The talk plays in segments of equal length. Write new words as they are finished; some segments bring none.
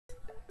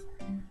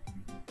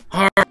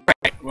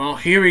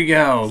here we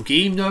go.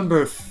 Game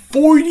number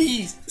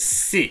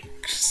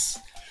 46.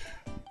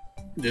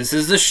 This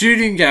is the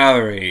shooting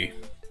gallery,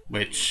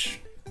 which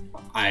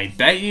I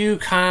bet you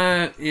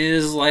kind of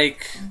is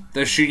like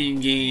the shooting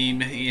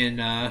game in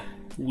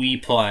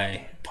Wii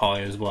Play,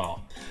 probably as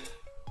well.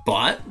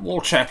 But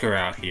we'll check her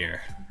out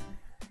here.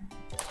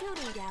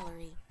 Shooting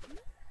gallery.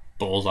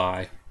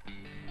 Bullseye.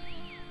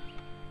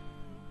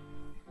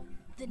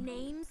 The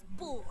name's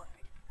board.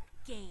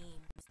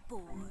 Game's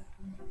board.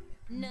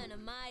 None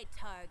of my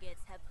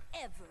targets have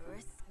ever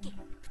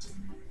escaped.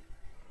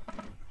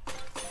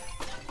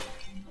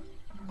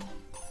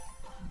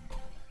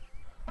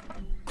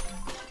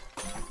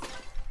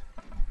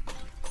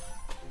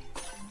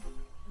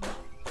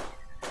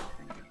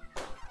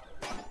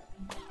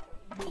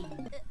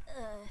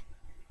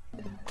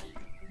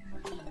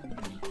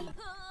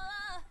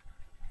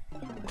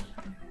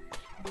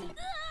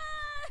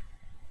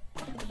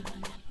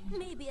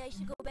 Maybe I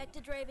should go back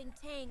to driving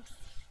tanks.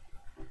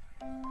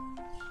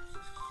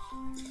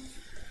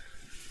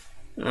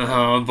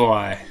 Oh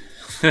boy.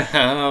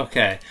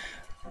 Okay.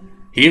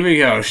 Here we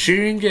go.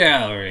 Shooting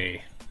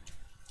gallery.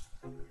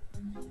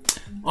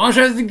 Launch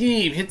out of the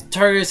game. Hit the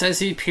targets as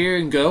they appear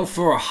and go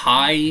for a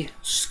high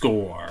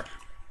score.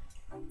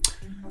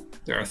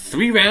 There are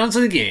 3 rounds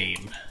of the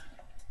game.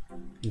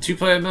 In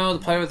 2-player mode,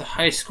 the player with the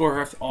highest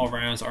score if all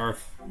rounds are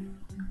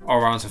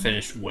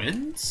finished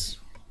wins.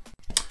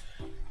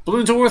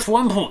 Balloons are worth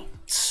 1 point.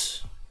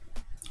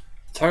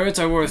 Targets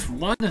are worth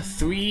 1,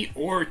 3,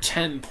 or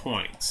 10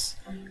 points.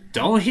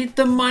 Don't hit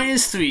the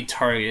 -3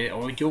 target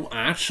or you'll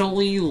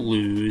actually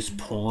lose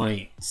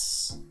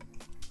points.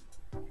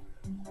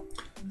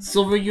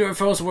 Silver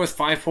UFO is worth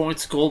 5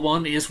 points, gold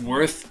one is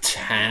worth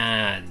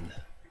 10.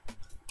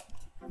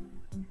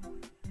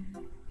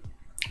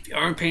 If you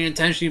aren't paying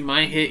attention, you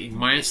might hit a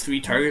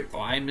 -3 target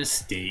by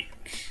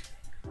mistake.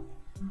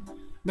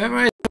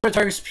 Memorize where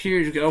targets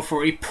appear to go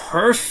for a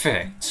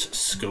perfect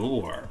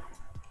score.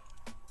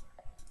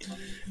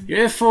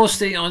 Your UFO will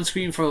stay on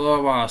screen for a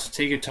little while, so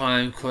take your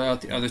time, clear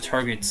out the other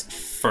targets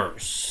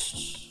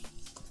first.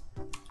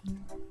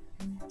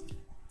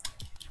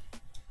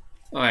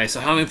 Alright, so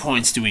how many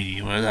points do we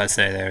need? What does that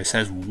say there? It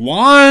says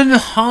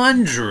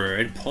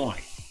 100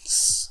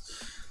 points.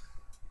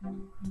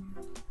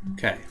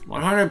 Okay,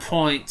 100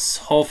 points,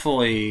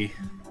 hopefully,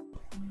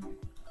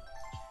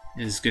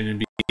 is going to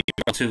be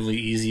relatively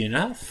easy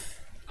enough.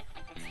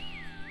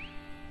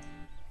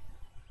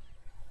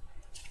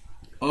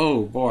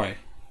 Oh boy.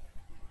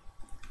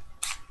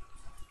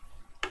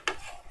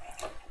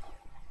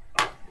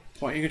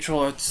 Point your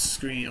controller at the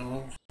screen.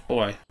 Oh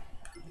boy.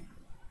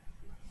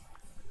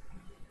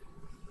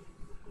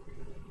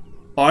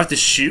 Oh, I have to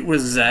shoot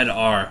with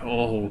ZR.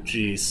 Oh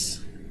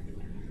jeez.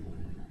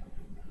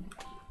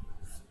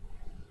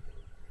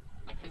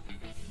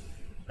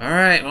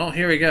 Alright, well,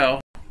 here we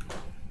go.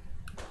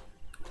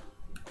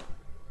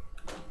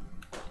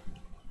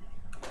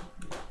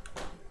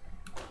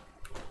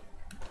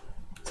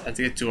 I have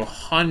to get to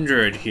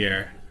 100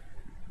 here.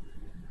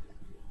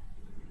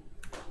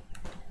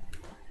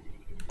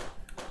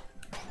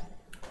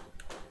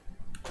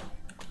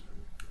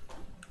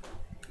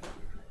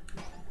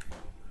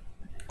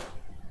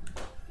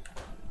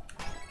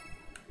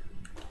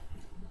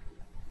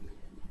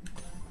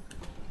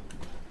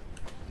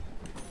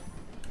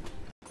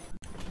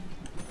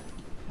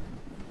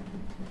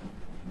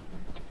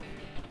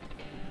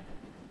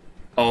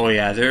 Oh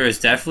yeah, there is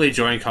definitely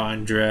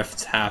Joy-Con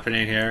drift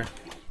happening here.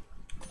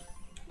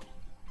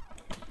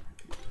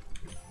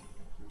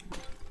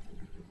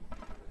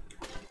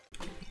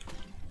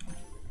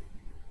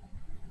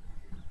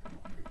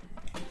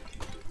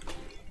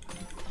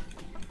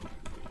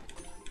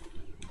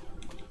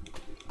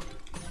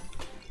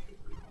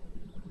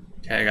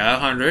 Okay, I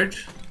got 100.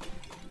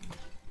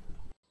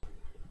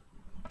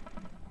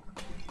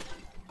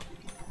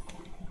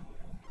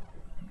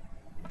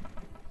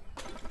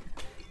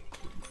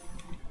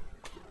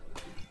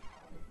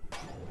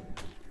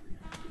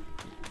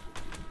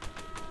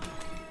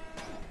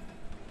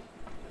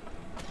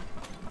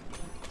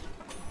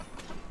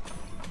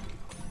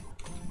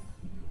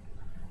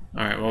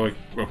 Alright, well,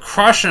 we're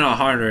crushing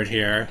 100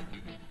 here.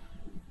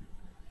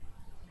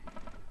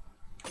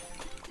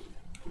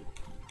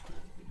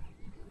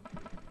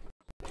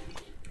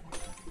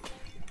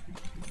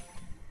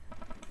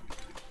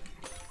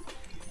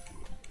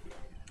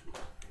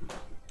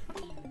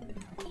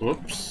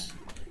 Whoops.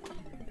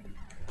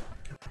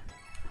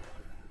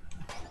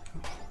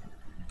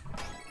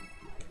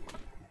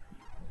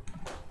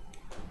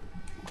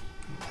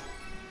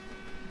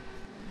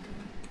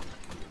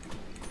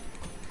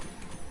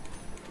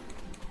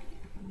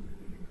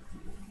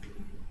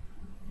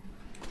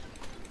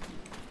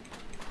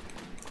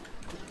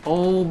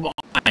 Oh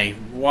my,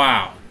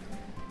 wow.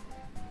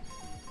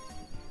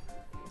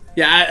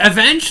 Yeah,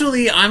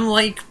 eventually I'm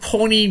like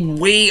pointing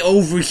way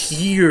over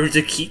here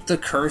to keep the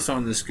cursor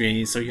on the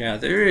screen. So yeah,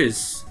 there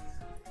is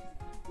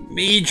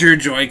major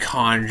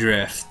Joy-Con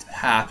drift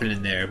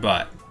happening there,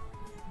 but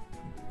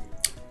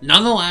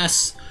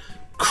nonetheless,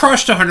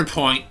 crushed 100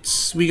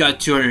 points. We got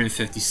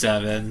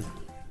 257.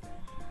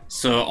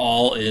 So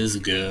all is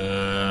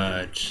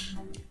good.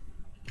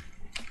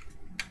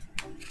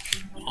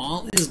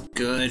 All is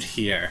good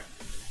here.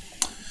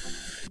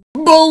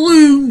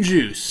 Balloon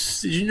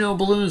juice. Did you know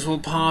balloons will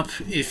pop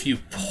if you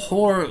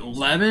pour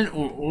lemon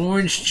or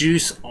orange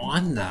juice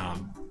on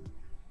them?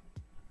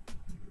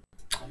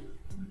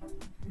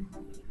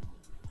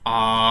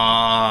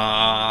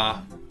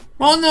 Well,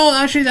 no,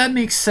 actually that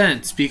makes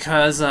sense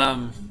because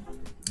lemon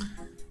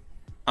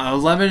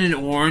and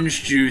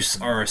orange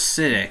juice are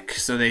acidic,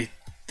 so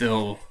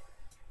they'll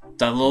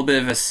that little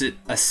bit of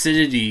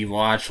acidity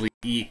will actually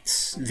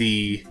eat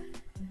the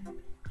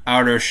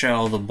outer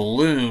shell of the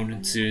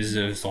balloon, so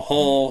there's a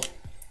hole,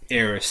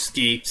 air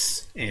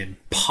escapes, and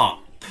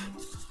pop.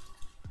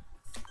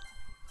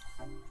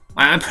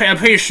 I'm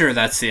pretty sure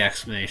that's the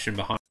explanation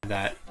behind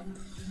that.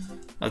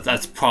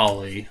 That's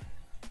probably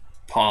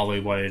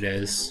what it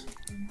is.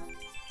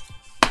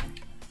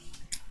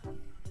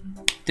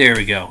 There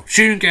we go.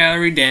 Shooting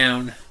gallery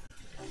down.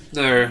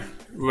 They're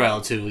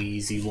relatively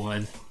easy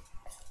one.